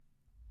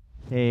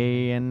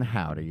Hey and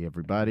howdy,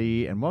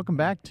 everybody, and welcome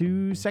back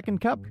to Second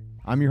Cup.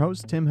 I'm your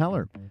host, Tim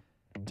Heller.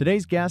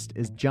 Today's guest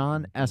is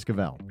Jon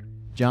Esquivel.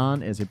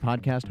 Jon is a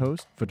podcast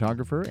host,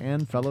 photographer,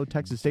 and fellow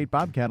Texas State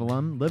Bobcat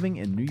alum living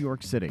in New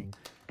York City.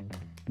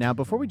 Now,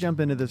 before we jump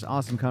into this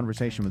awesome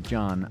conversation with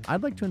Jon,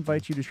 I'd like to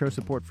invite you to show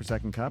support for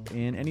Second Cup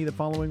in any of the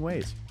following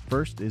ways.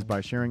 First is by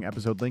sharing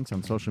episode links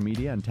on social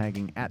media and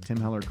tagging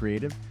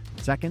 @TimHellerCreative.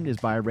 Second is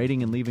by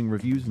rating and leaving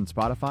reviews in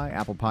Spotify,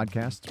 Apple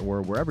Podcasts,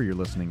 or wherever you're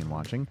listening and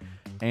watching.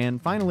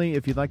 And finally,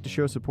 if you'd like to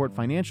show support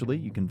financially,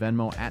 you can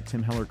Venmo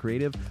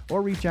 @TimHellerCreative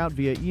or reach out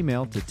via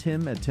email to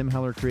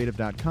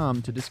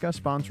tim@timhellercreative.com to discuss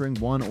sponsoring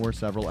one or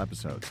several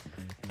episodes.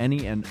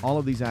 Any and all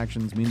of these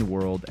actions mean the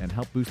world and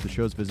help boost the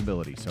show's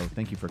visibility, so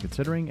thank you for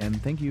considering,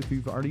 and thank you if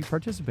you've already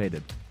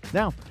participated.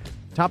 Now,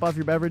 top off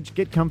your beverage,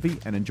 get comfy,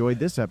 and enjoy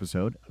this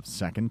episode of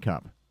Second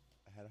Cup.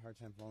 I had a hard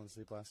time falling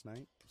asleep last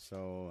night,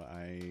 so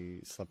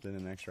I slept in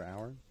an extra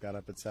hour, got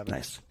up at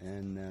 7,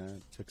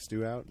 and took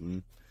Stu out,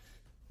 and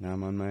now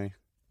I'm on my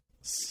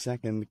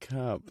second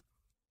cup.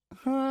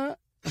 Huh?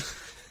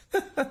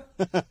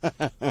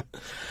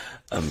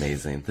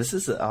 Amazing. This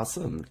is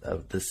awesome.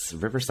 This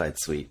Riverside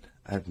Suite.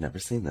 I've never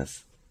seen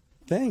this.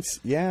 Thanks.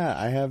 Yeah,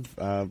 I have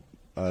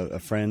a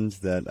friend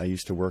that I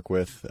used to work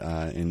with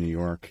in New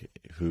York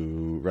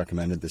who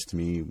recommended this to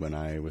me when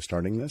I was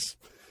starting this.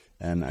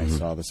 And I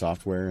saw the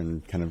software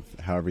and kind of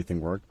how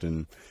everything worked.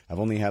 And I've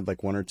only had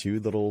like one or two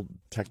little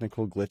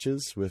technical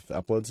glitches with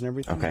uploads and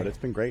everything. Okay. But it's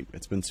been great.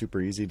 It's been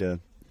super easy to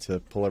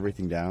pull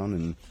everything down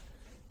and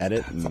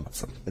edit. That's and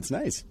awesome. It's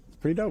nice. It's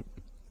pretty dope.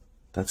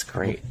 That's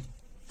great.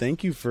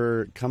 Thank you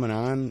for coming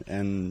on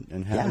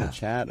and having a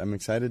chat. I'm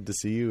excited to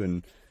see you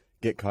and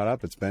get caught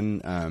up. It's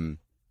been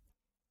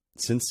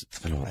since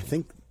I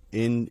think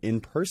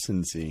in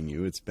person seeing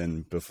you. It's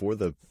been before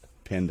the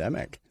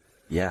pandemic.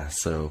 Yeah.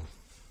 So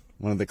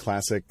one of the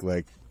classic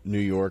like New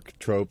York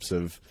tropes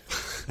of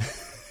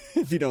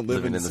if you don't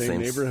live in the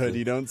same neighborhood,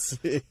 you don't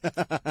see.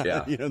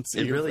 Yeah, you don't see.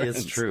 It your really friends.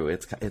 is true.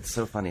 It's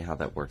so funny how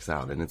that works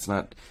out, and it's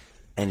not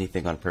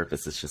anything on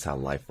purpose. It's just how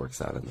life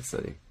works out in the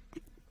city.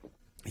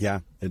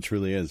 Yeah, it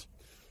truly is.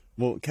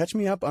 Well, catch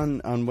me up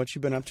on what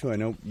you've been up to. I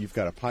know you've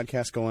got a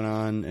podcast going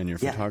on and your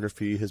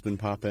photography has been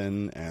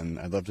popping, and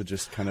I'd love to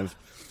just kind of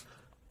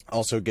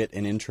also get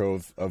an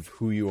intro of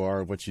who you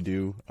are, what you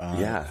do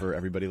for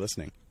everybody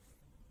listening.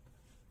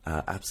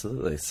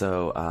 Absolutely.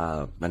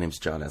 So my name's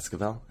Jon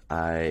Esquivel.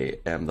 I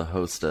am the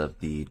host of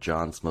the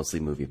Jon's Mostly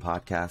Movie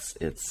podcast.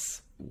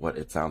 It's what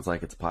it sounds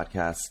like. It's a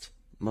podcast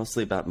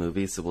mostly about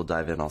movies, so we'll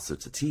dive in also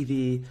to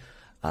TV.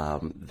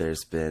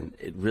 There's been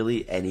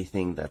really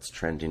anything that's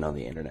trending on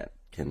the internet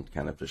can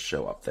kind of just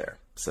show up there.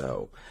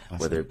 So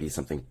whether it be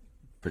something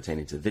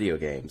pertaining to video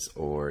games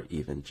or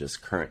even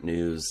just current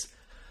news,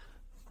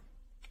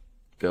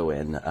 go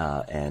in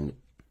and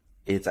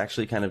it's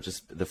actually kind of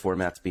just the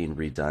format's being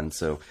redone.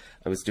 So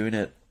I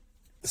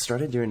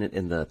started doing it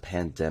in the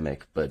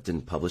pandemic, but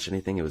didn't publish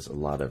anything. It was a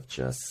lot of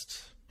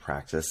just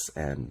practice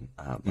and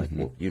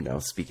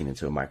speaking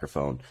into a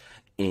microphone.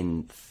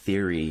 In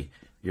theory,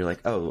 you're like,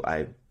 oh,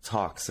 I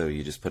talk, so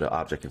you just put an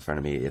object in front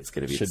of me. It's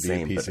going to be the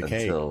same. Should be a piece of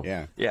cake.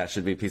 Yeah, it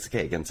should be a piece of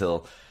cake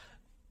until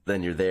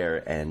then you're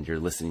there and you're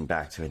listening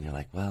back to it and you're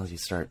like, well, you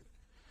start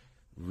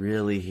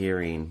really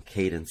hearing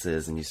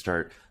cadences and you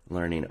start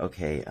learning,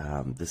 okay,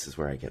 this is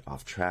where I get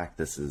off track.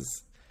 It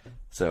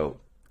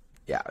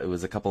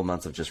was a couple of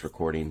months of just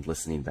recording,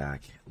 listening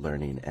back,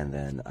 learning. And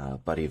then a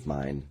buddy of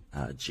mine,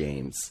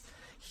 James,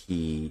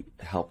 he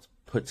helped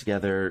put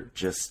together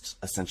just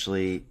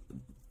essentially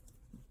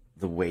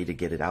the way to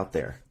get it out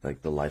there,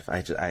 like the life.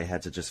 I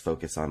had to just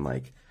focus on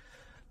like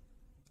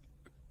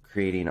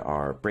creating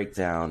our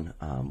breakdown,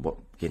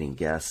 getting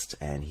guests,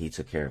 and he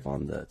took care of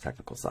on the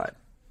technical side.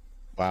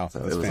 Wow, so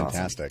that's it was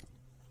fantastic. Awesome.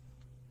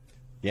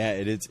 Yeah,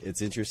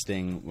 it's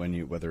interesting when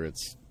whether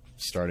it's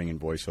starting in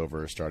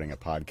voiceover or starting a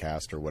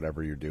podcast or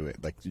whatever you're doing,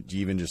 like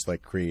even just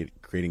like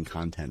creating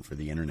content for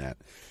the internet.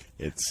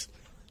 It's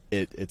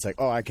like,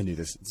 oh, I can do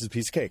this. It's a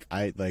piece of cake.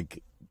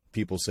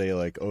 People say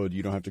like, oh,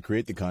 you don't have to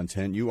create the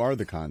content. You are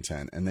the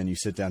content. And then you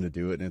sit down to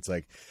do it and it's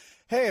like,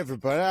 hey,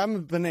 everybody, I'm a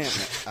banana.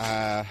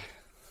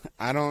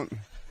 I don't,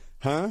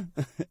 huh?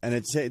 And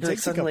it takes like,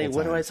 suddenly, a couple times.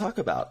 What do I talk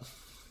about?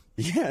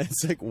 Yeah,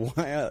 it's like,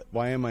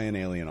 why am I an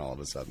alien all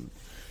of a sudden?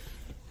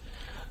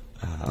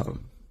 But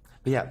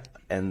yeah,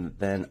 and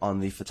then on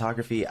the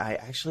photography, I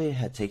actually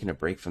had taken a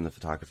break from the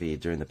photography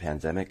during the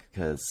pandemic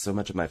because so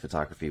much of my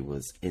photography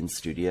was in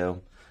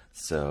studio.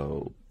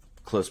 So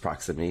close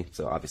proximity.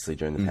 So obviously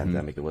during the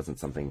pandemic, it wasn't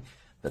something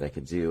that I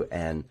could do.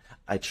 And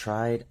I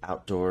tried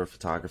outdoor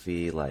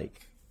photography,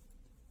 like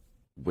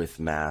with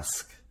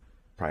mask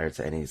prior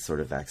to any sort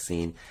of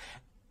vaccine.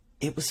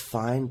 It was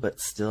fine, but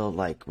still,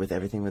 like with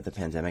everything with the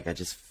pandemic, I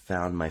just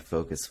found my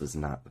focus was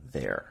not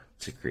there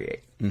to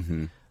create.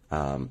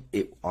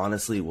 It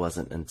honestly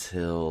wasn't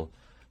until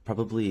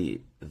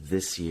probably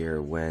this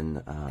year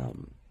when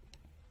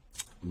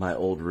my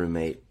old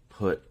roommate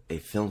put a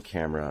film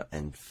camera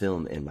and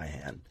film in my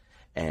hand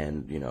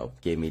and,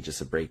 gave me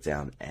just a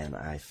breakdown, and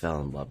I fell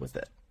in love with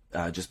it.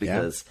 Just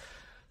because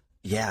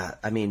Yeah,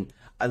 I mean,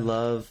 I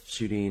love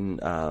shooting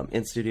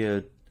in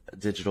studio,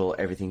 digital,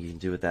 everything you can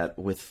do with that.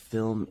 With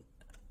film,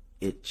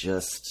 it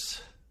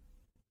just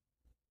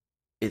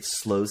it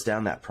slows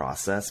down that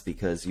process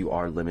because you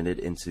are limited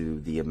into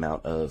the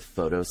amount of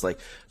photos. Like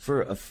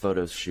for a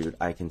photo shoot,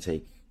 I can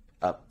take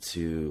up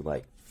to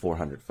like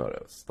 400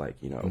 photos. Like,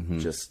 you know,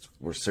 just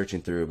we're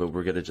searching through, but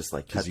we're gonna just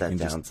like cut that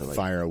down to like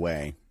fire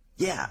away.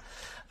 Yeah.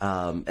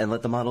 And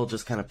let the model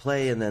just kind of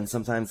play. And then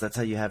sometimes that's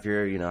how you have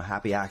your, you know,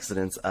 happy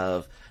accidents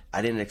of,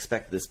 I didn't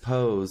expect this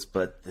pose,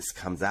 but this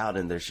comes out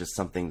and there's just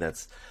something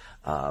that's,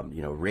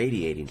 you know,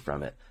 radiating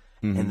from it.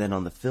 And then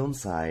on the film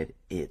side,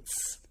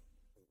 it's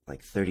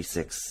like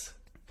 36,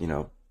 you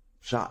know,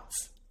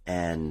 shots.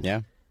 And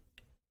yeah,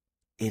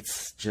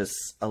 it's just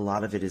a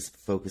lot of it is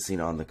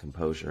focusing on the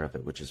composure of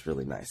it, which is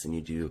really nice. And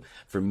you do,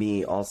 for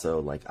me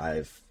also, like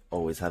I've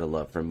always had a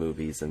love for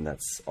movies, and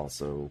that's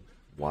also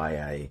why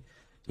I,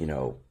 you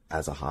know,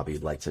 as a hobby,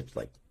 like to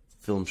like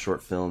film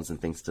short films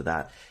and things to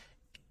that.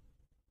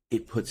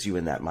 It puts you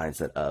in that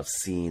mindset of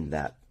seeing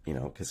that, you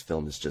know, because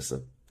film is just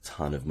a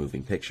ton of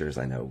moving pictures.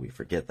 I know we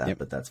forget that,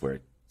 but that's where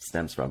it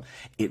stems from.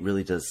 It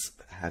really does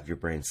have your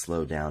brain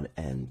slow down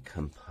and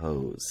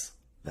compose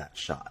that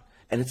shot.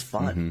 And it's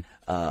fun.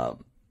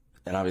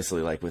 And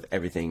obviously, like with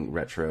everything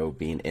retro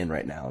being in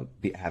right now,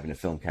 having a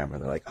film camera,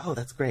 they're like, oh,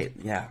 that's great.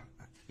 Yeah.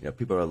 You know,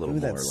 people are a little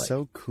more that's like,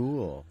 so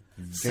cool.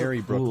 Very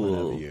so Brooklyn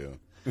cool. of you.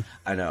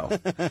 I know.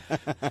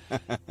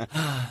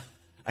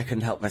 I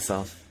couldn't help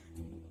myself.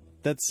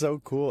 That's so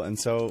cool. And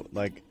so,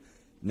 like,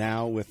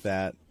 now with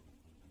that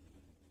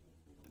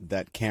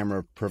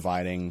camera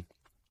providing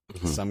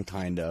some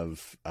kind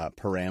of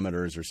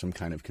parameters or some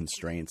kind of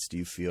constraints,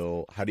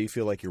 how do you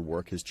feel like your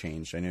work has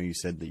changed? I know you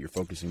said that you're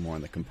focusing more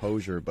on the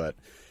composure, but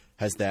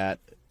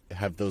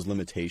have those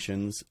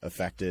limitations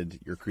affected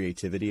your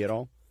creativity at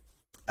all?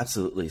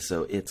 Absolutely.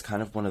 So it's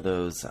kind of one of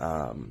those,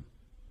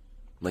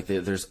 like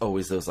there's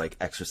always those like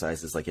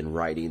exercises, like in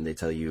writing, they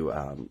tell you,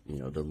 you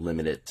know, to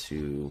limit it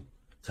to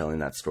telling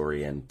that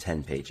story in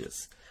 10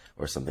 pages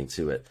or something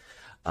to it.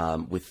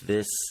 With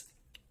this,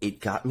 it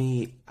got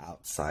me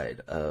outside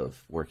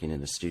of working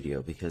in a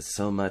studio, because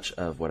so much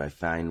of what I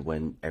find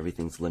when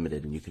everything's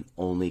limited and you can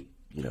only,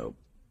 you know,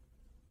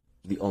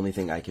 the only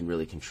thing I can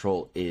really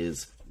control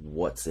is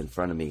what's in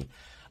front of me.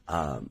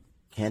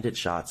 Candid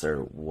shots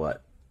are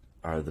what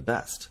are the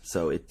best.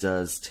 So it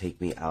does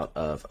take me out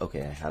of,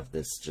 okay, I have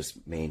this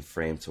just main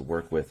frame to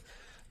work with,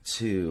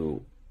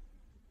 to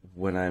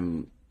when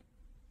I'm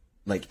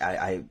like,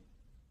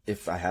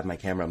 if I have my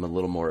camera, I'm a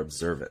little more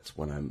observant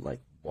when I'm like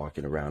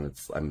walking around.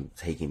 I'm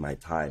taking my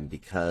time,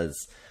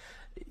 because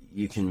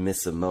you can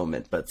miss a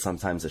moment, but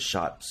sometimes a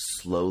shot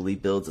slowly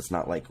builds. It's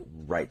not like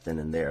right then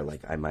and there.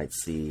 Like I might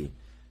see,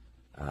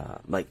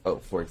 like, oh,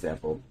 for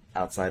example,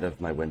 outside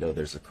of my window,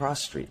 there's a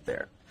cross street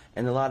there.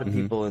 And a lot of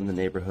people in the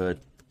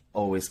neighborhood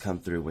always come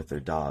through with their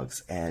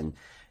dogs. And,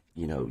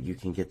 you know, you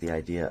can get the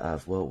idea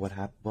of, well,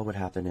 what would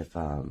happen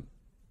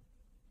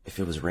if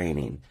it was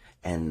raining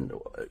and,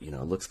 you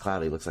know, it looks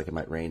cloudy, looks like it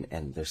might rain,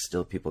 and there's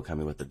still people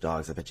coming with the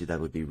dogs. I bet you that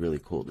would be really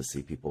cool to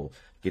see people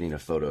getting a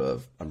photo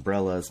of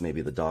umbrellas,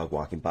 maybe the dog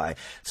walking by.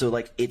 So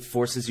like it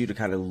forces you to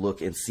kind of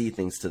look and see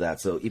things to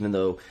that. So even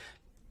though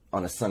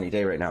on a sunny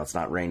day right now it's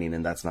not raining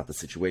and that's not the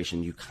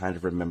situation, you kind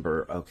of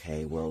remember,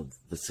 okay, well,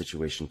 the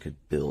situation could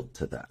build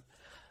to that.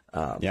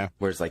 Yeah.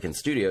 Whereas like in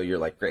studio, you're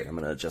like, great, I'm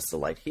going to adjust the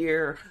light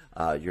here.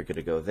 You're going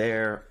to go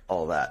there,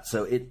 all that.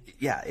 So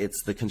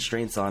it's the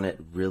constraints on it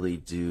really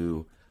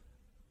do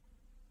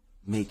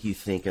make you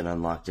think and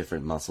unlock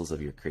different muscles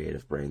of your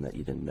creative brain that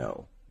you didn't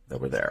know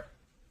that were there.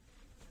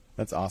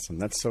 That's awesome.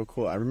 That's so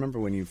cool. I remember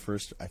when you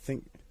first, I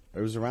think it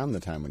was around the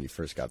time when you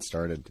first got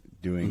started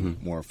doing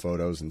more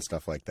photos and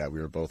stuff like that. We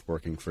were both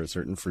working for a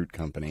certain fruit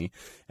company,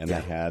 and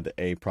they had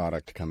a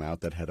product come out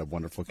that had a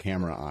wonderful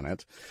camera on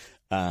it.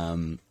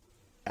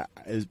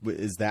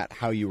 Is that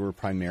how you were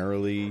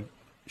primarily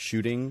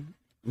shooting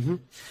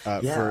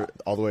for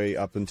all the way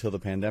up until the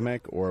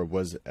pandemic, or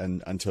was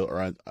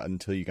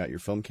until you got your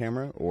film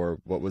camera, or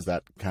what was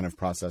that kind of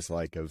process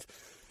like of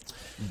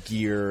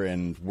gear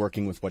and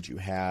working with what you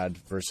had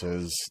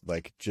versus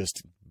like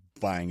just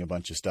buying a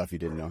bunch of stuff you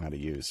didn't know how to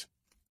use?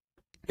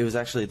 It was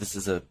actually,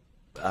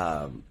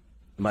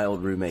 my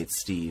old roommate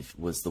Steve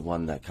was the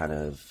one that kind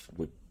of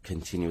would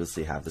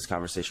continuously have this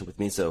conversation with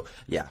me. So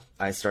yeah,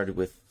 I started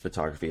with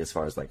photography as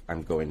far as like,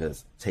 I'm going to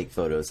take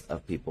photos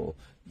of people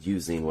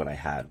using what I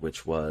had,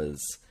 which was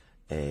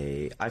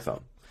a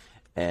iPhone.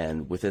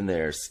 And within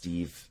there,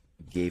 Steve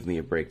gave me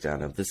a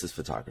breakdown of, this is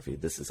photography,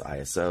 this is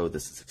ISO,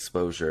 this is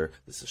exposure,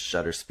 this is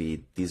shutter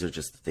speed. These are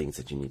just the things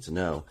that you need to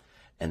know.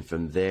 And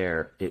from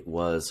there, it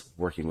was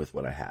working with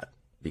what I had,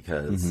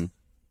 because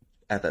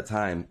at that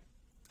time,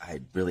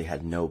 I really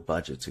had no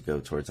budget to go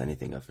towards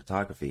anything of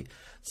photography.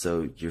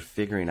 So you're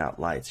figuring out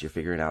lights, you're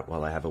figuring out,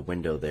 well, I have a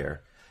window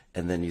there,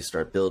 and then you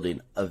start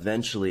building.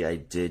 Eventually, I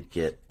did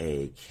get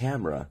a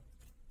camera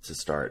to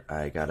start.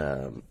 I got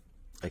a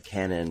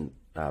Canon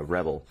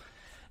Rebel,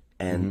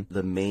 and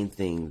the main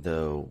thing,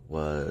 though,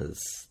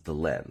 was the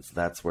lens.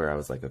 That's where I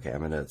was like, okay, I'm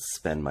going to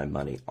spend my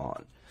money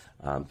on.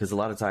 Because a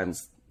lot of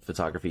times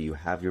photography, you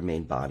have your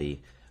main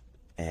body,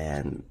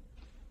 and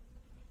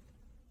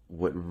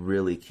what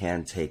really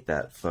can take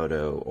that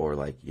photo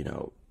or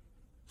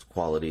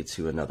quality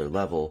to another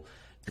level,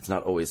 it's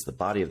not always the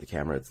body of the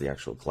camera, it's the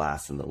actual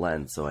glass and the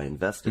lens. So I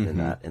invested in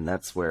that, and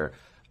that's where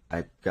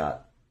I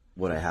got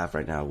what I have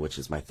right now, which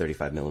is my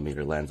 35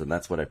 millimeter lens, and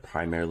that's what I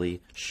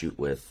primarily shoot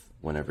with.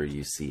 Whenever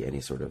you see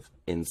any sort of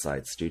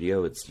inside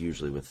studio, it's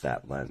usually with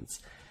that lens.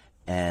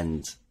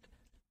 And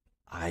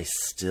I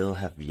still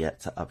have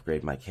yet to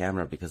upgrade my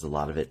camera because a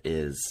lot of it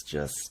is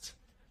just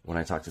when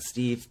I talk to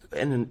Steve,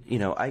 and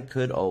I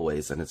could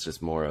always, and it's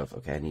just more of,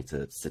 okay, I need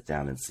to sit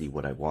down and see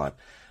what I want.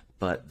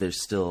 But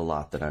there's still a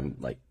lot that I'm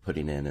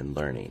putting in and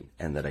learning,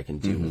 and that I can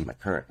do with my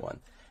current one.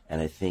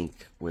 And I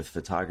think with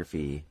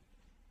photography,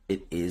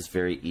 it is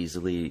very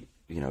easily,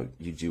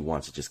 you do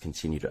want to just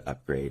continue to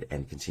upgrade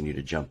and continue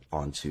to jump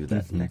onto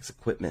that next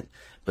equipment.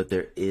 But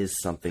there is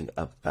something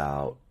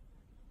about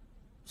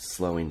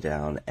slowing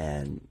down,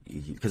 and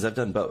because I've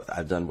done both.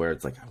 I've done where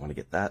it's I want to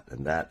get that,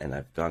 and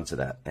I've gone to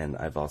that. And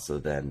I've also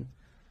then,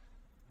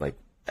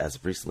 as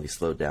of recently,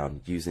 slowed down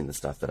using the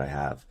stuff that I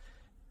have.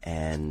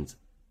 And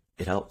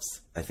it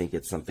helps. I think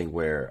it's something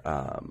where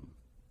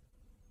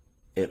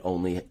it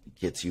only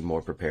gets you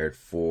more prepared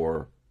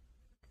for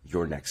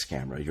your next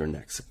camera, your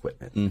next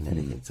equipment, and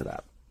anything to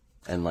that.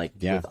 And with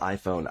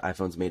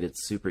iPhone's made it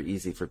super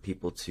easy for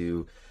people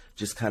to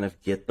just kind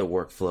of get the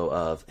workflow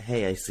of,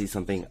 hey, I see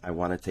something, I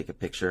want to take a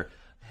picture.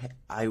 Hey,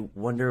 I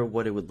wonder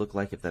what it would look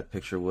like if that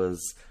picture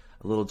was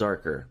a little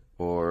darker,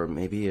 or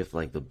maybe if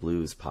the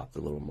blues popped a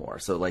little more.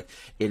 So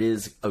it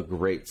is a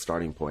great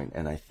starting point.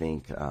 And I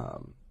think,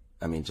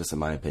 just in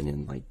my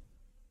opinion,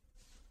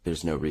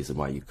 there's no reason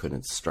why you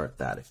couldn't start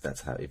that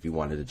if you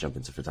wanted to jump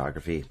into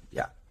photography.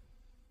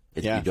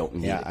 You don't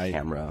need a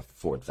camera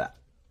for that.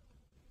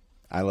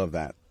 I love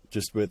that.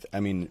 Just with,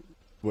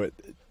 what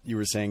you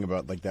were saying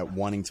about that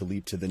wanting to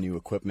leap to the new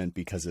equipment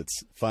because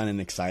it's fun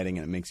and exciting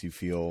and it makes you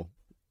feel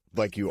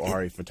like you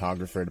are a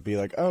photographer, to be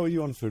oh, are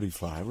you on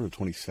 35 or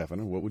 27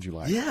 or what would you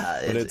like?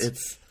 Yeah. But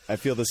I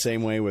feel the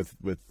same way with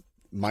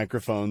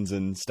microphones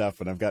and stuff.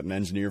 And I've got an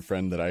engineer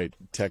friend that I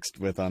text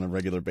with on a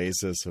regular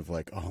basis of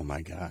oh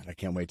my God, I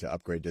can't wait to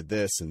upgrade to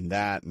this and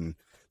that and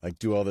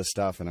do all this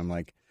stuff. And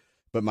I'm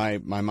but my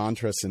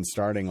mantra since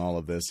starting all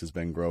of this has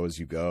been grow as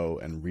you go,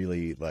 and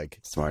really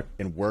smart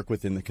and work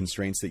within the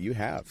constraints that you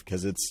have.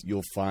 Because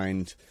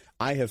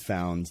I have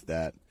found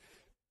that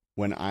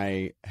when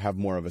I have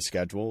more of a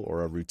schedule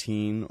or a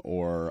routine,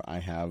 or I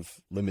have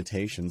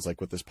limitations,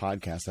 with this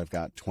podcast, I've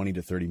got 20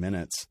 to 30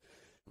 minutes.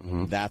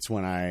 That's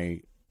when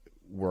I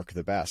work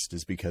the best,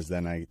 is because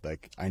then I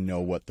know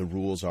what the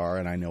rules are,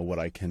 and I know what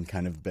I can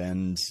kind of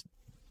bend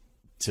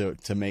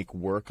to make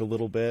work a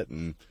little bit.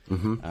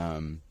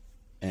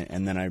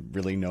 And then I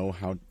really know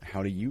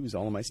how to use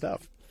all of my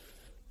stuff.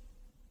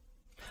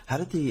 How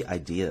did the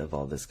idea of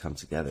all this come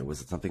together?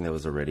 Was it something that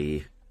was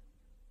already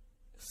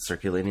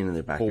circulating in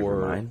the back of your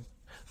mind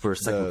for a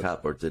Second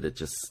Cup, or did it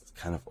just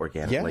kind of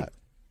organically?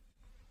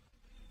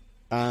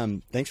 Yeah.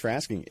 Thanks for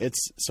asking.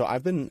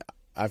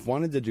 I've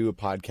wanted to do a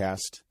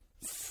podcast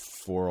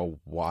for a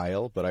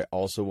while, but I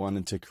also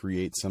wanted to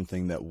create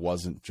something that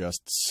wasn't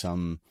just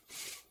some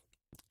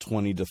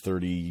 20 to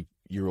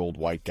 30-year-old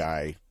white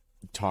guy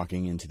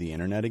talking into the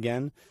internet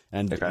again,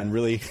 and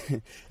really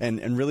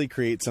and really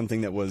create something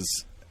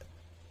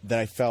that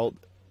I felt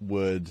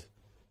would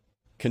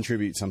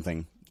contribute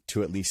something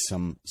to at least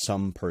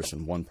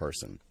one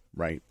person,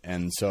 right?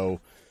 And so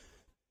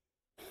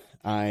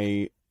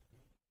when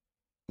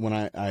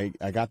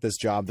I got this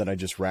job that I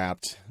just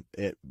wrapped,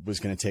 it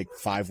was going to take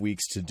 5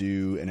 weeks to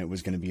do, and it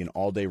was going to be an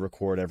all-day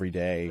record every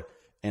day,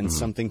 and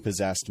something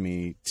possessed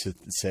me to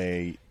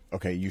say,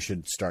 okay, you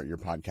should start your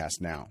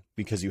podcast now,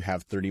 because you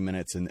have 30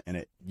 minutes and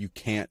you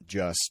can't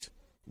just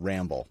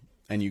ramble,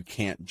 and you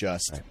can't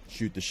just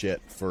shoot the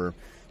shit for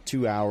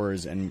 2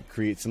 hours and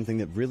create something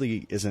that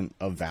really isn't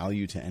of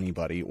value to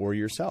anybody or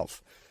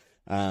yourself.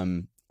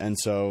 And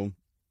so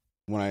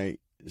when I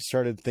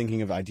started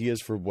thinking of ideas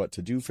for what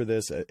to do for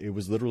this, it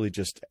was literally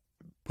just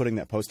putting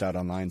that post out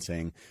online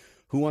saying,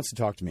 who wants to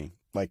talk to me?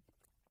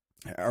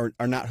 Or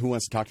not who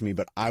wants to talk to me,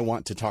 but I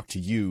want to talk to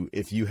you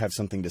if you have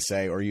something to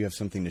say or you have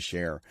something to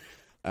share.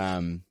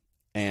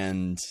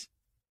 And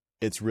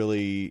it's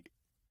really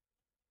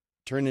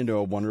turned into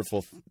a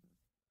wonderful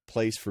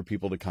place for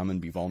people to come and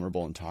be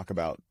vulnerable and talk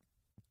about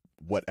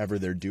whatever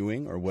they're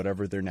doing or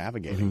whatever they're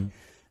navigating.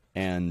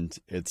 And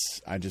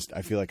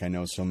I feel like I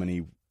know so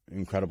many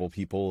incredible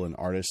people and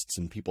artists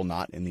and people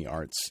not in the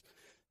arts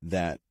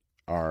that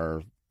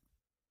are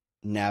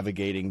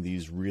navigating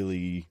these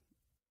really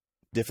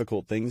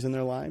difficult things in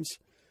their lives,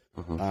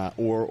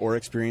 or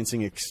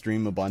experiencing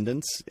extreme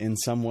abundance in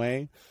some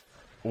way,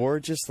 or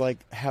just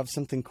have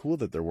something cool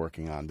that they're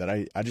working on. That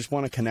I just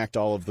want to connect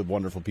all of the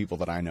wonderful people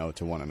that I know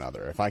to one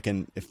another.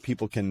 If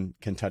people can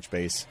touch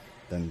base,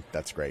 then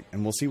that's great.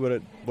 And we'll see what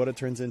it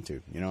turns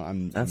into.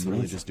 I'm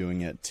really just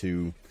doing it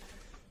to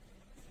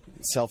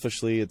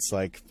selfishly. It's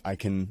I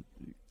can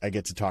I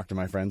get to talk to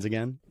my friends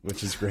again,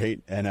 which is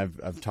great. And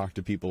I've talked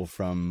to people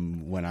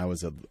from when I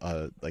was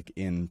like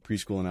in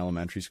preschool and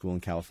elementary school in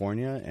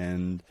California,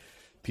 and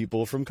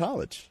people from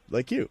college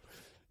like you.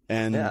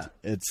 And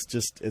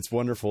it's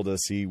wonderful to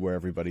see where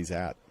everybody's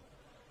at.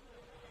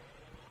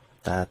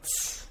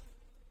 That's,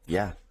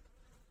 yeah.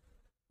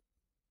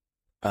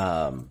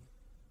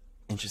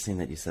 Interesting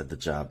that you said the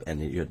job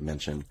and you had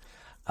mentioned,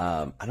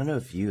 I don't know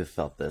if you have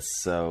felt this.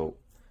 So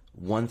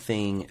one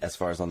thing, as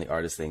far as on the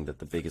artist thing, that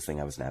the biggest thing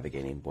I was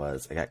navigating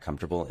was I got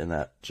comfortable in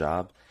that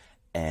job,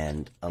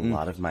 and a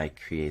lot of my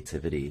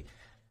creativity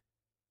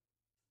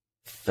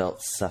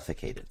felt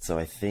suffocated. So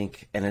I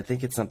think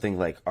it's something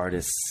like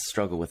artists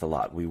struggle with a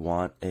lot. We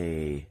want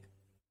our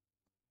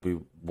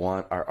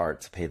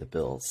art to pay the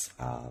bills.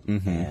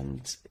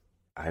 And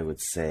I would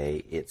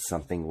say it's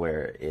something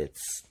where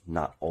it's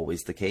not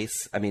always the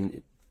case. I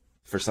mean,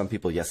 for some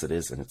people, yes, it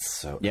is. And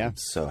I'm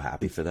so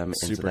happy for them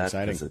into that,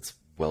 because it's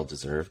well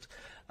deserved.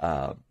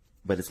 But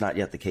it's not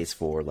yet the case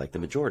for like the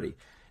majority.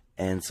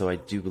 And so I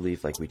do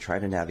believe like we try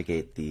to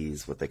navigate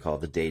these, what they call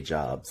the day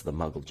jobs, the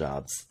muggle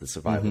jobs, the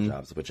survival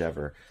jobs,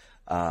 whichever.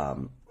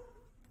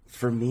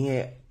 For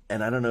me,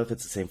 and I don't know if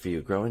it's the same for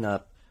you, growing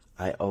up,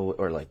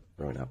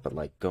 but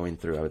like going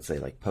through, I would say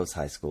like post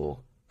high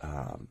school,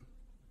 I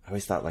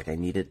always thought like I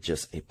needed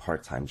just a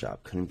part-time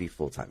job. Couldn't be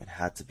full-time. It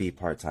had to be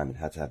part-time. It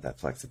had to have that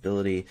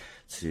flexibility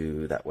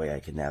to that way I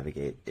could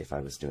navigate if I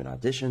was doing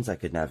auditions. I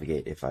could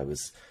navigate if I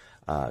was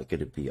going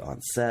to be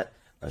on set,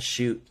 a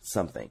shoot,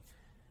 something.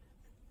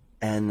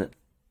 And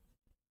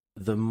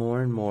the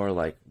more and more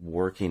like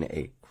working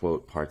a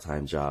quote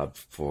part-time job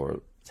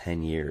for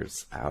 10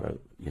 years out of,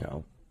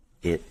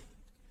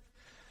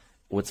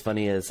 what's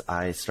funny is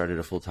I started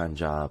a full-time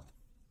job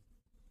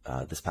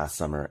this past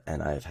summer,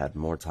 and I've had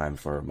more time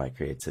for my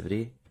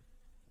creativity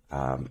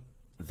than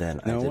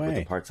I did with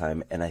the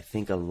part-time. And I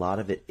think a lot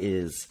of it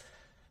is,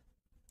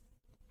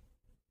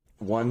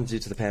 one, due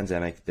to the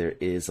pandemic, there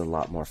is a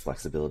lot more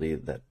flexibility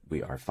that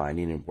we are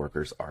finding, and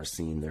workers are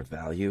seeing their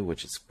value,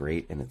 which is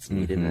great and it's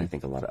needed. And I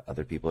think a lot of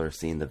other people are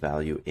seeing the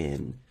value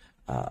in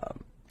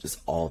just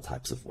all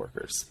types of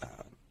workers.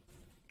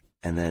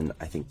 And then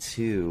I think,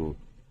 too,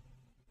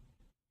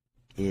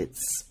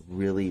 it's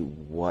really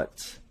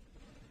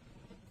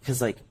because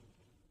like,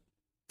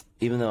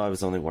 even though I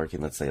was only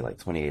working, let's say like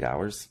 28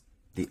 hours,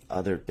 the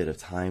other bit of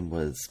time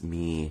was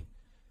me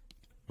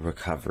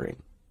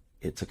recovering.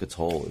 It took a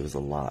toll. It was a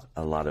lot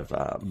of,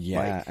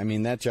 I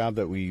mean, that job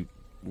that we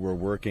were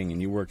working,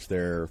 and you worked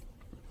there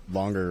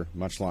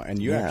much longer, and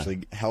you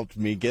actually helped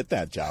me get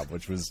that job,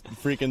 which was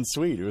freaking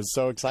sweet. It was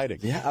so exciting.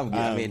 Yeah.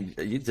 I mean,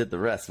 you did the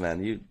rest,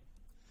 man. It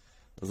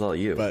was all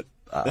you. But,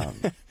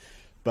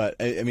 but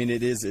I mean,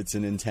 it's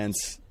an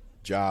intense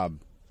job.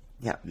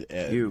 Yeah,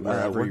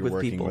 wherever you're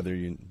working, people. whether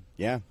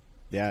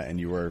and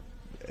you were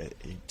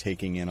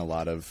taking in a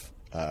lot of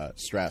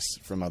stress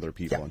from other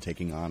people and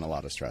taking on a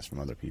lot of stress from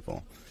other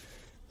people.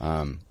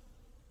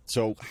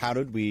 So how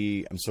did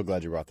we? I'm so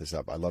glad you brought this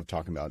up. I love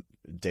talking about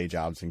day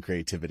jobs and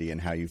creativity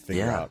and how you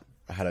figure out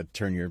how to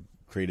turn your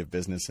creative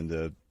business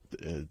into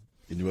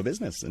a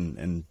business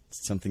and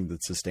something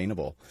that's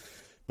sustainable.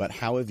 But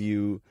how have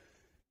you?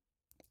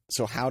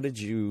 So how did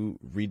you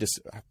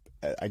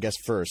I guess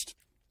first,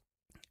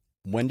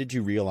 when did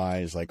you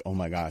realize like, oh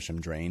my gosh,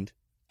 I'm drained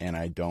and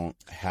I don't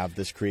have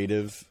this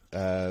creative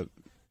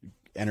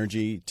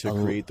energy to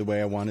create the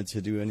way I wanted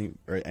to do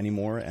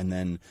anymore? And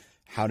then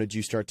how did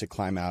you start to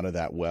climb out of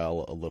that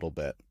well a little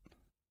bit?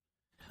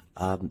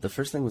 The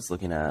first thing was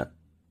looking at,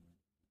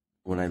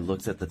 when I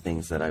looked at the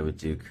things that I would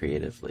do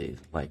creatively,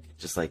 like,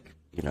 just like,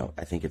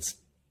 I think it's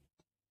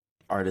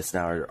artists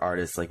now are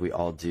artists, like we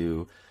all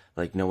do.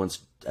 Like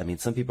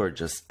some people are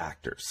just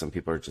actors, some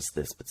people are just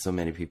this, but so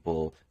many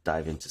people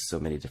dive into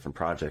so many different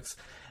projects.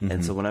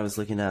 And so when I was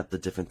looking at the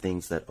different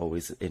things that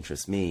always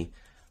interest me,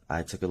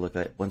 I took a look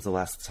at, when's the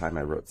last time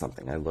I wrote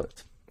something? I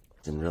looked,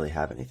 didn't really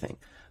have anything.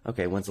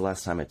 Okay, when's the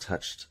last time I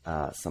touched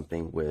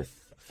something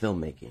with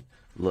filmmaking?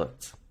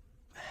 Looked,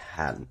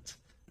 hadn't,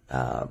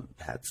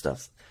 had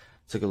stuff.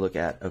 Took a look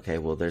at, okay,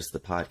 well, there's the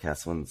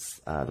podcast ones.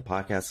 The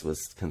podcast was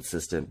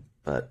consistent,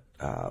 but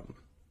I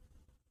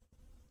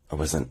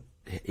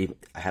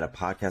had a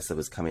podcast that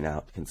was coming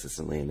out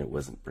consistently, and it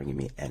wasn't bringing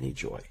me any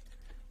joy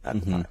at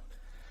the time.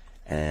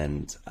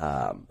 And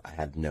I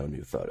had no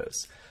new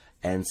photos.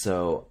 And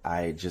so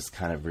I just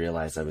kind of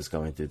realized I was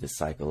going through this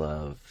cycle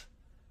of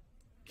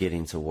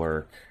getting to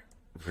work,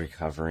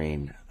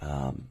 recovering,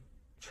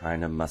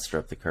 trying to muster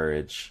up the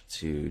courage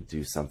to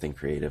do something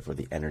creative or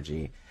the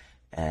energy,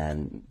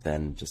 and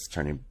then just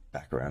turning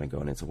back around and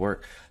going into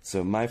work.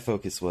 So my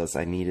focus was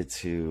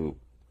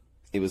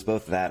it was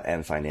both that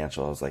and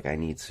financial. I was like, I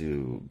need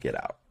to get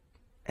out.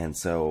 And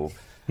so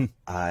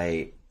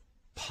I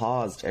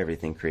paused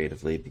everything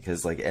creatively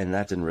because and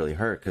that didn't really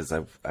hurt because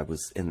I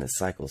was in this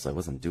cycle, so I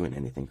wasn't doing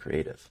anything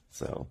creative.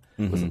 So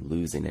I wasn't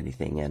losing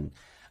anything. And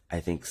I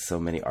think so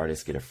many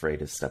artists get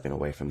afraid of stepping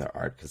away from their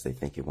art because they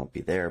think it won't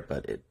be there.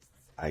 But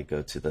I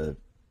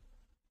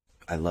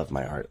love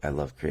my art. I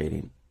love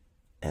creating.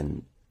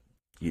 And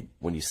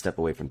when you step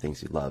away from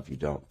things you love, you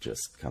don't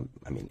just come.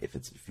 I mean, if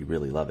you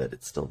really love it,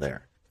 it's still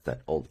there.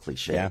 That old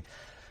cliche. Yeah.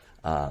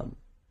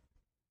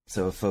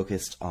 So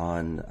focused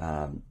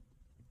on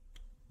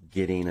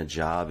getting a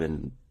job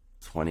in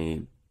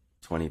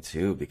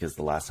 2022 because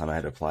the last time I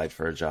had applied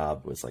for a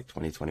job was like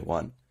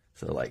 2021.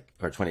 So like,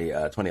 or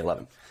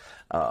 2011.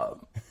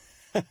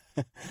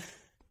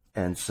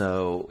 And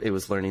so it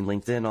was learning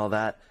LinkedIn, all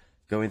that,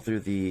 going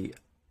through the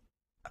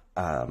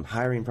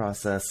hiring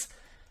process.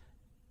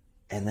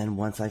 And then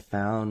once I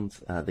found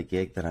the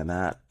gig that I'm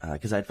at,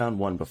 because I'd found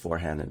one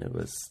beforehand and it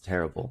was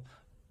terrible,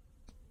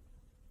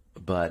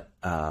 but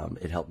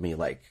it helped me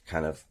like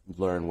kind of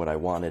learn what I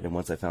wanted. And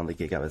once I found the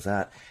gig I was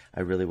at,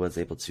 I really was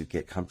able to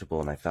get comfortable,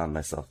 and I found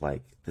myself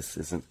like, this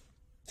isn't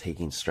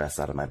taking stress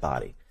out of my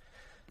body.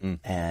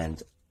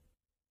 And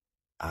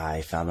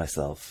I found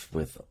myself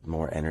with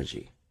more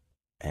energy,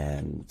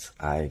 and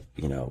I,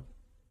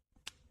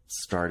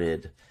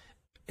 started,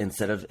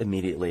 instead of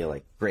immediately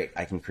like, great,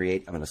 I can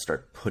create, I'm going to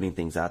start putting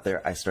things out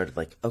there. I started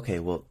like, okay,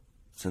 well,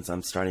 since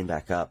I'm starting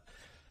back up,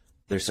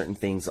 there's certain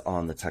things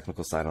on the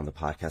technical side on the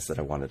podcast that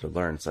I wanted to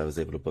learn. So I was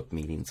able to book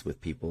meetings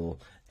with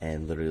people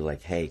and literally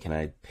like, hey, can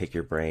I pick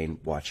your brain,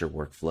 watch your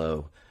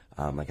workflow?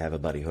 Like I have a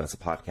buddy who has a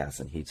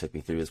podcast, and he took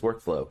me through his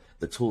workflow,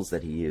 the tools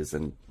that he used,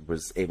 and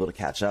was able to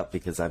catch up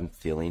because I'm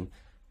feeling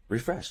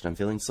refreshed. I'm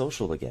feeling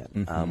social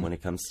again. When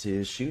it comes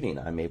to shooting,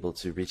 I'm able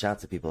to reach out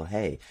to people.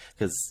 Hey,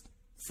 because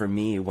for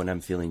me, when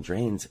I'm feeling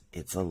drained,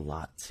 it's a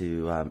lot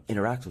to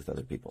interact with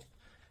other people.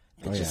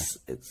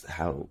 It's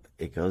how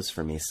it goes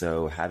for me.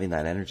 So having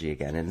that energy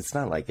again, and it's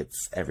not like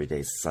it's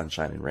everyday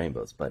sunshine and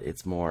rainbows, but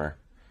it's more,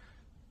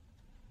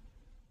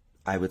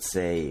 I would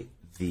say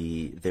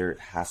there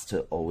has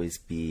to always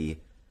be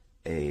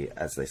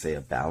as they say,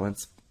 a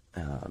balance.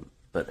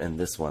 But in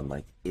this one,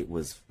 like, it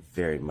was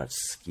very much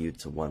skewed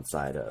to one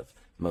side of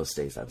most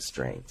days I was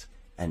drained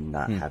and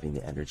not having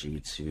the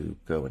energy to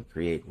go and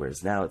create.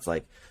 Whereas now it's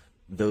like,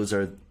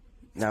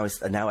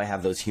 now I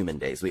have those human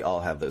days. We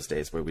all have those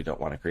days where we don't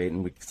want to create,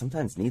 and we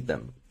sometimes need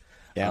them.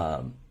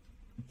 Yeah.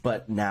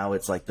 But now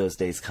it's like those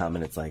days come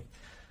and it's like,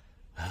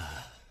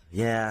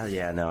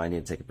 no, I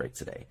need to take a break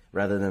today,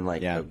 rather than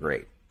like, oh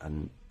great,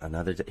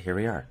 another day. Here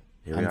we are.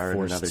 I'm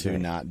forced to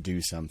not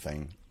do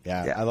something.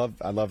 Yeah.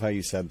 I love how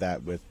you said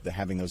that with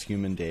having those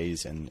human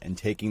days and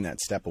taking that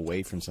step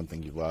away from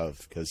something you love,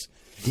 because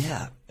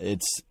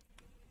it's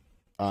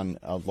on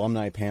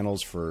alumni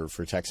panels for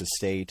Texas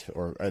State,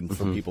 and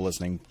for people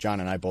listening,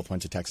 John and I both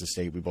went to Texas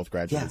State. We both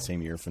graduated the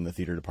same year from the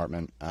theater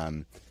department.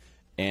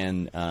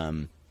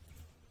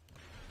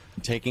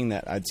 Taking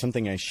that,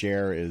 something I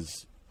share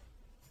is,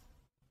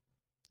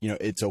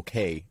 it's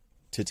okay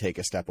to take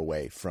a step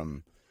away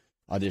from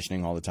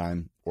auditioning all the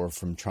time, or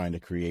from trying to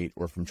create,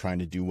 or from trying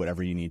to do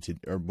whatever you need to,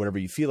 or whatever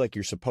you feel like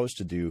you're supposed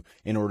to do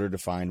in order to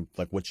find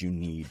like what you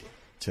need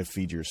to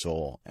feed your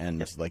soul.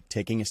 And like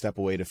taking a step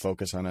away to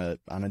focus on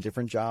a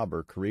different job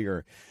or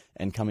career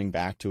and coming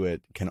back to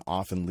it can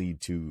often lead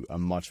to a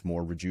much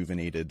more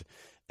rejuvenated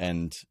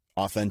and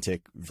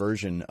authentic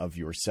version of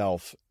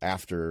yourself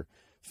after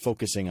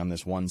focusing on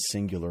this one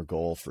singular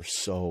goal for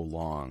so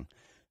long.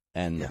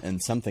 And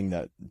something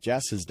that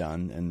Jess has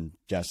done, and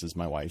Jess is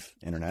my wife,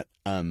 internet.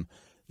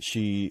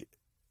 She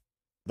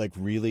like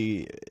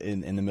really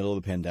in the middle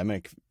of the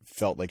pandemic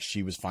felt like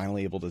she was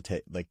finally able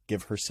to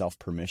give herself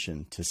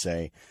permission to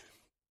say,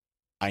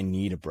 I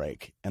need a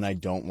break and I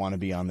don't want to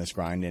be on this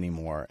grind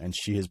anymore. And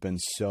she has been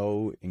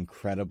so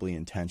incredibly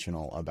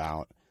intentional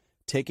about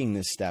taking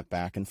this step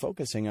back and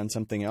focusing on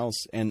something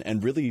else,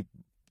 and really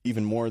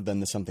even more than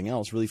the something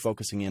else, really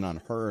focusing in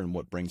on her and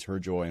what brings her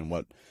joy and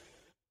what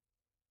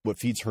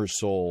feeds her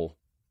soul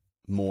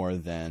more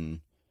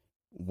than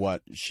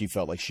what she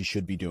felt like she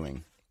should be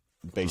doing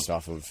based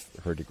off of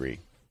her degree,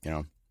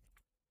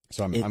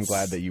 So I'm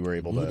glad that you were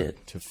able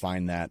to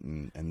find that,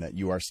 and that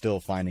you are still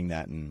finding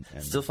that and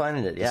still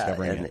finding it.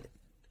 Discovering it.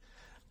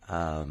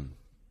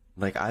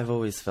 Like I've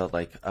always felt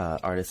like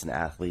artists and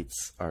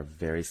athletes are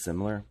very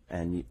similar,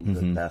 and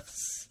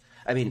that's,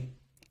 I mean,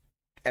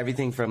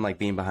 everything from like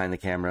being behind the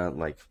camera,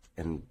 like,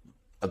 and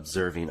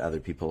observing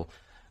other people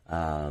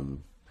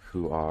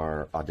who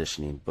are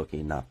auditioning,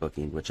 booking, not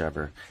booking,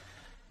 whichever.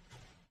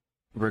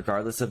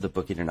 Regardless of the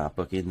booking or not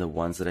booking, the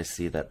ones that I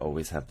see that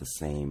always have the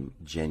same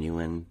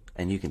genuine,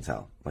 and you can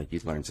tell, like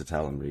you learn to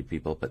tell and read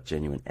people, but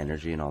genuine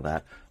energy and all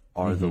that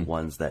are the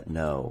ones that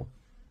know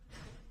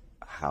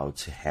how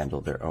to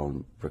handle their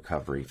own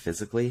recovery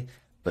physically,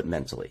 but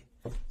mentally.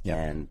 Yeah.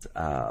 And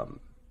I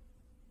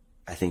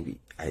think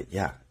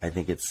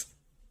it's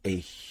a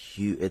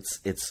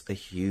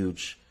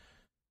huge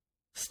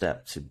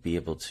step to be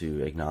able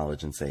to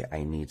acknowledge and say,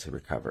 I need to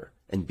recover,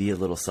 and be a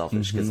little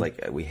selfish, because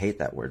like we hate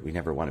that word. We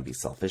never want to be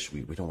selfish.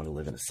 We don't want to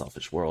live in a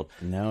selfish world.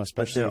 No,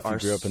 especially if you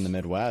grew up in the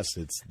Midwest.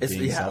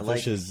 Being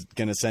selfish is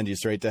going to send you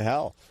straight to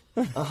hell.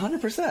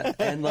 100%.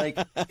 And like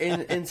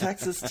in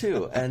Texas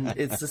too. And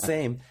it's the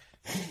same.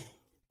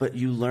 But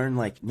you learn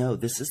like, no,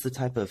 this is the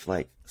type of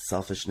like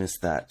selfishness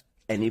that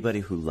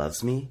anybody who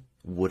loves me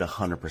would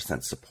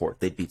 100%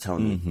 support. They'd be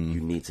telling me, you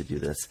need to do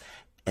this.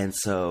 And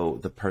so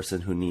the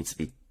person who needs to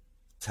be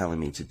telling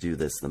me to do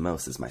this the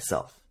most is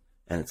myself.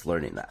 And it's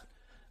learning that.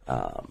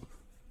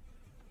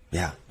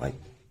 Yeah, like,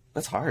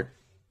 that's hard.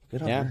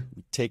 Good on her.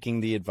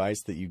 Taking the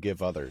advice that you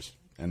give others.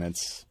 And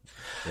it's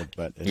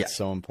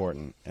so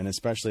important. And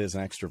especially as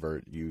an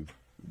extrovert, you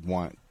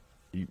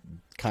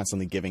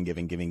constantly giving.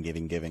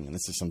 And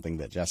this is something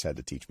that Jess had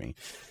to teach me,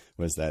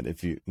 was that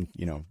if you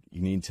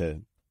need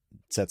to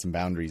set some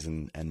boundaries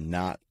and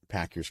not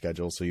pack your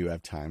schedule so you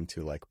have time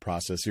to like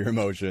process your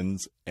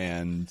emotions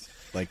and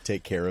like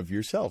take care of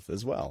yourself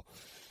as well.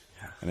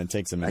 And it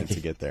takes a minute to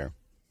get there.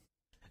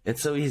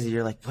 It's so easy.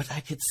 You're like, but I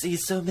could see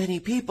so many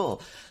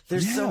people.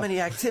 There's so many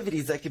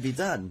activities that could be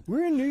done.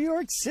 We're in New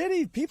York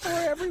City. People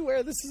are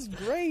everywhere. This is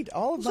great.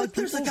 All of my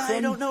people. There's a guy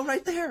I don't know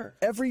right there.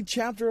 Every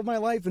chapter of my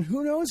life, and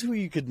who knows who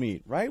you could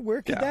meet, right?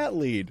 Where could that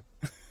lead?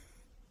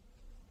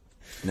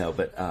 No,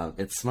 but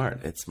it's smart.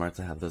 It's smart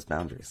to have those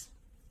boundaries.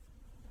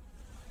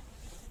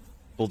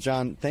 Well,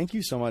 Jon, thank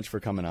you so much for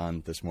coming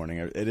on this morning.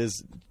 It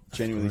is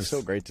genuinely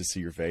so great to see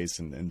your face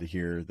and to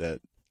hear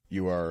that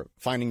you are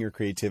finding your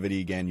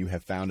creativity again. You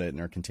have found it and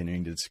are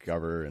continuing to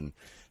discover, and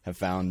have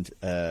found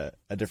a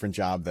different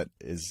job that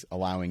is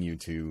allowing you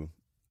to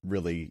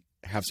really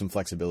have some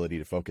flexibility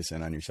to focus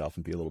in on yourself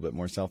and be a little bit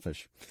more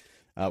selfish.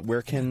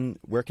 Where can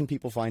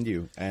people find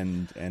you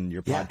and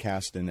your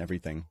podcast and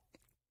everything?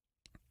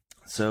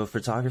 So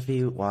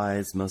photography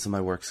wise, most of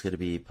my work's going to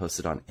be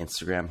posted on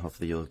Instagram.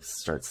 Hopefully you'll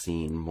start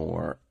seeing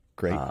more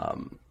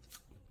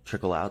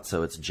trickle out.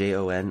 So it's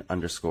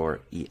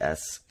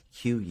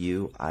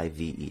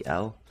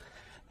JON_ESQUIVEL.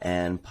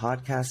 And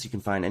podcasts you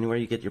can find anywhere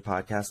you get your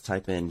podcast.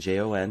 Type in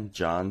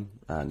Jon,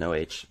 no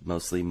H,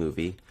 mostly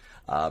movie.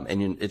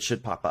 And it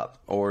should pop up.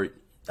 Or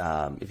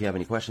if you have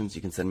any questions,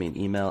 you can send me an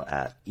email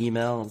at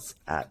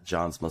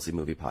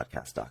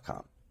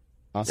emails@jonsmostlymoviepodcast.com.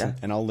 Awesome. Yeah.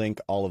 And I'll link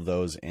all of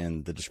those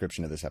in the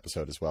description of this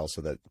episode as well, so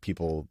that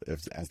people,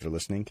 as they're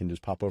listening, can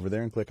just pop over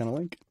there and click on a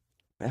link.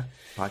 Yeah.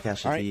 Podcast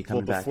should be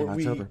coming back in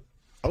October.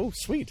 Oh,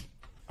 sweet.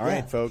 All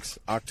right, folks.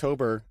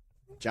 October.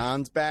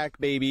 Jon's back,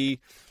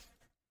 baby.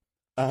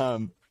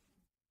 I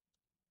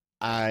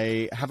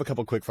have a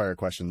couple quick fire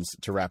questions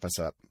to wrap us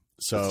up.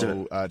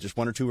 So just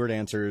 1 or 2 word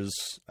answers.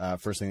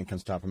 First thing that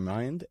comes top of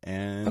mind.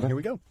 And here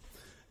we go.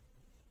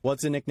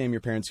 What's a nickname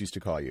your parents used to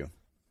call you?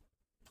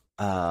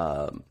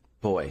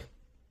 Boy.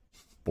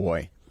 I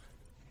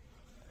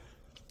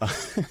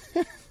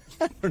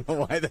don't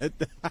know why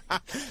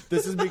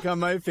this has become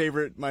my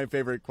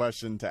favorite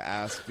question to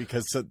ask,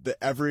 because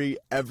every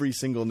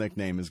single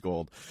nickname is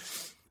gold.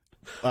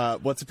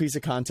 What's a piece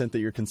of content that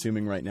you're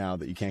consuming right now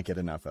that you can't get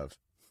enough of?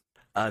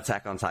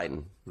 Attack on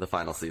Titan, the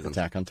final season.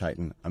 Attack on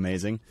Titan.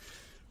 Amazing.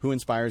 Who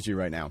inspires you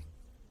right now?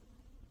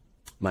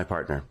 My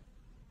partner.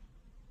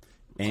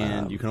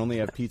 And you can only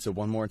have pizza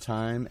one more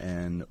time,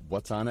 and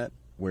what's on it?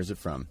 Where's it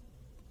from?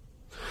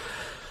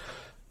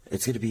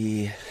 It's going to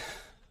be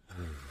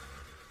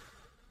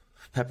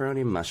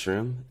pepperoni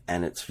mushroom,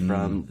 and it's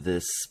from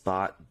this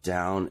spot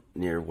down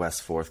near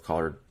West 4th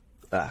called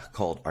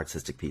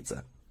Artistic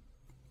Pizza.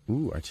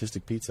 Ooh,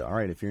 Artistic Pizza. All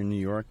right, if you're in New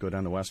York, go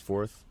down to West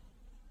 4th.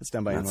 It's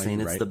down by NYU, I'm not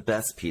saying it's right? the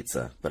best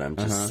pizza, but I'm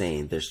just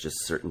saying there's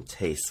just certain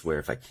tastes where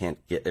if I can,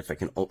 you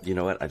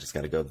know what? I just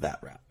got to go that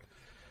route.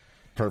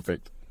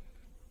 Perfect.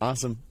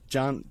 Awesome.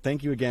 Jon,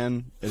 thank you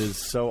again. It is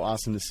so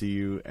awesome to see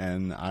you,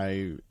 and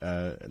I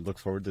look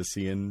forward to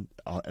seeing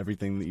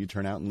everything that you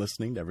turn out and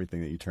listening to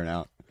everything that you turn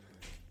out.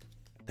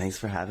 Thanks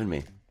for having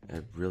me.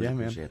 I really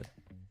appreciate it.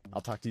 I'll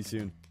talk to you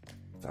soon.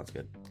 Sounds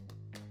good.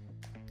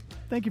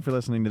 Thank you for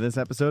listening to this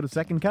episode of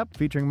Second Cup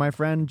featuring my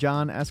friend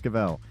Jon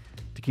Esquivel.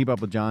 To keep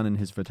up with Jon and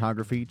his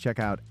photography, check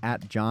out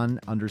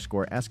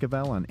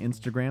 @Jon_Esquivel on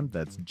Instagram.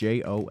 That's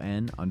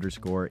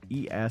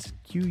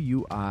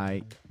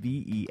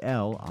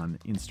JON_ESQUIVEL on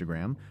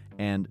Instagram.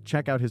 And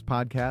check out his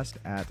podcast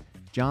at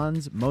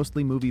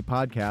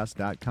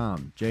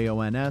jonsmostlymoviepodcast.com.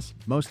 JONS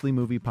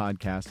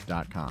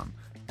mostlymoviepodcast.com.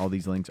 All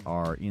these links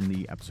are in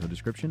the episode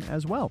description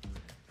as well.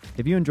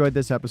 If you enjoyed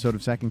this episode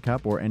of Second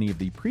Cup or any of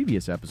the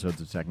previous episodes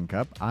of Second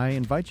Cup, I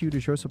invite you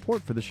to show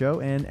support for the show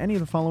in any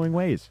of the following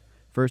ways.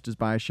 First is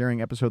by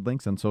sharing episode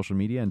links on social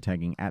media and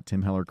tagging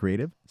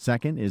 @TimHellerCreative.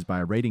 Second is by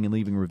rating and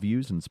leaving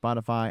reviews on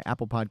Spotify,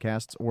 Apple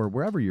Podcasts, or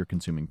wherever you're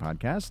consuming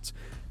podcasts.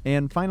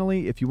 And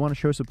finally, if you want to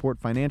show support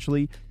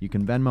financially, you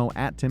can Venmo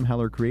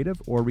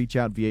 @TimHellerCreative or reach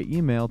out via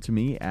email to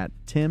me at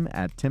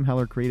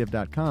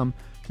tim@timhellercreative.com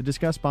to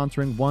discuss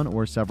sponsoring one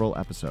or several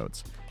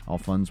episodes. All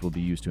funds will be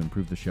used to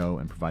improve the show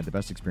and provide the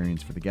best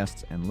experience for the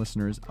guests and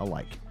listeners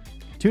alike.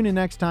 Tune in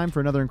next time for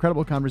another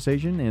incredible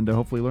conversation and to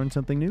hopefully learn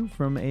something new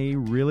from a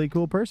really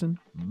cool person.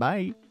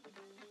 Bye.